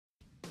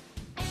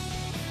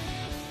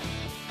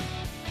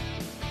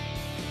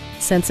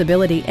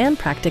Sensibility and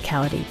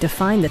practicality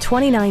define the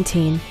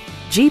 2019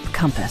 Jeep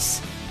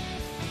Compass.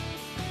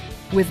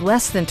 With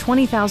less than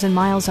 20,000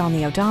 miles on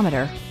the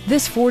odometer,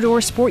 this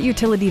four-door sport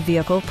utility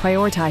vehicle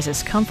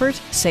prioritizes comfort,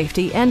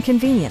 safety, and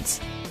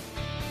convenience.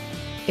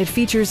 It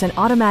features an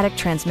automatic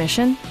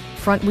transmission,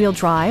 front-wheel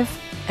drive,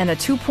 and a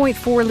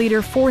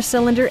 2.4-liter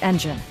four-cylinder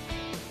engine.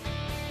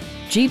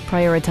 Jeep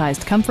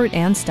prioritized comfort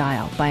and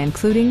style by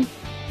including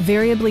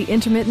variably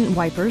intermittent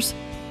wipers,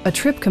 a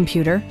trip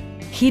computer,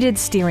 heated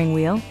steering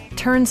wheel,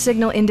 turn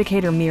signal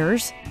indicator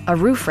mirrors, a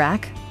roof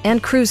rack,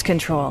 and cruise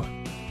control.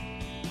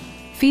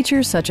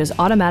 Features such as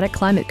automatic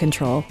climate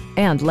control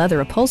and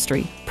leather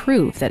upholstery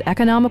prove that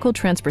economical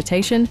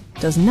transportation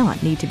does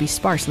not need to be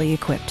sparsely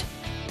equipped.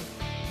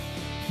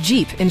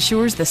 Jeep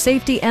ensures the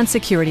safety and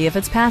security of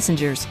its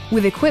passengers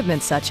with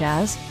equipment such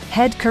as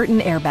head curtain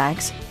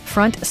airbags,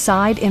 front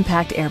side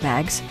impact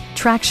airbags,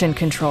 traction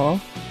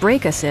control,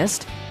 brake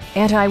assist,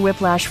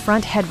 anti-whiplash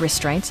front head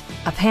restraints,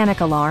 a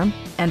panic alarm,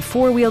 and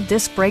four-wheel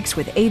disc brakes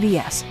with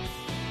ABS.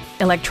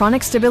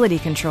 Electronic stability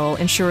control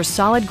ensures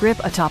solid grip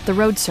atop the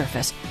road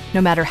surface,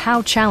 no matter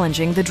how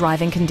challenging the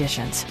driving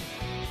conditions.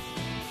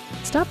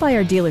 Stop by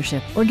our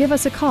dealership or give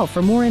us a call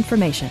for more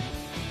information.